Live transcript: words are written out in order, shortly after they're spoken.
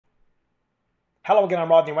Hello again, I'm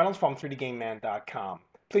Rodney Reynolds from 3dgameman.com.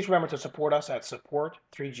 Please remember to support us at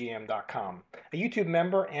support3gm.com. A YouTube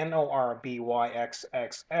member,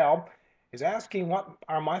 NORBYXXL, is asking what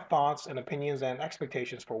are my thoughts and opinions and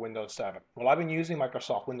expectations for Windows 7. Well, I've been using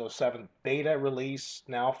Microsoft Windows 7 beta release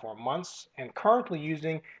now for months and currently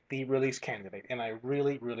using the release candidate, and I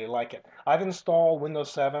really like it. I've installed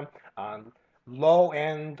Windows 7 on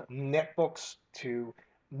low-end netbooks to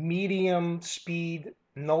medium speed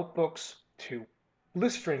notebooks to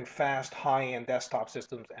blistering fast high-end desktop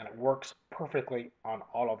systems, and it works perfectly on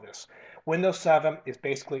all of this. Windows 7 is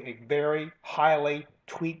basically a very highly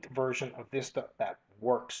tweaked version of Vista that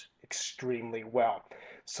works extremely well.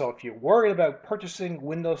 So if you're worried about purchasing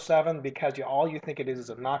Windows 7 because all you think it is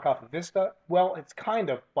a knockoff of Vista, well, it's kind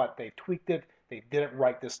of, but they tweaked it. They did it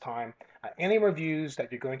right this time. Any reviews that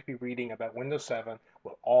you're going to be reading about Windows 7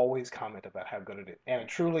 will always comment about how good it is. And it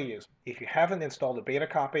truly is. If you haven't installed a beta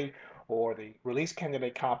copy or the release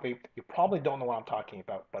candidate copy, you probably don't know what I'm talking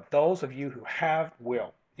about. But those of you who have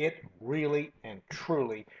will. It really and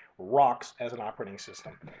truly rocks as an operating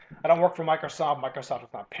system. I don't work for Microsoft. Microsoft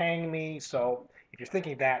is not paying me. So if you're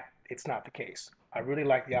thinking that, it's not the case. I really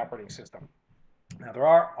like the operating system. Now, there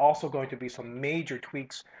are also going to be some major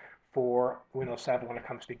tweaks for Windows 7 when it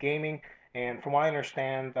comes to gaming. And from what I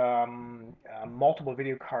understand, multiple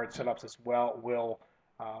video card setups as well will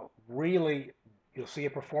really, you'll see a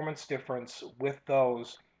performance difference with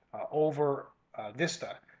those over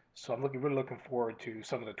Vista. So I'm really looking forward to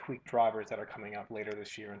some of the tweaked drivers that are coming up later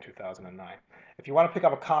this year in 2009. If you want to pick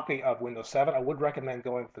up a copy of Windows 7, I would recommend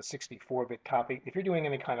going with the 64-bit copy if you're doing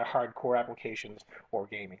any kind of hardcore applications or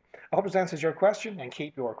gaming. I hope this answers your question, and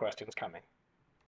keep your questions coming.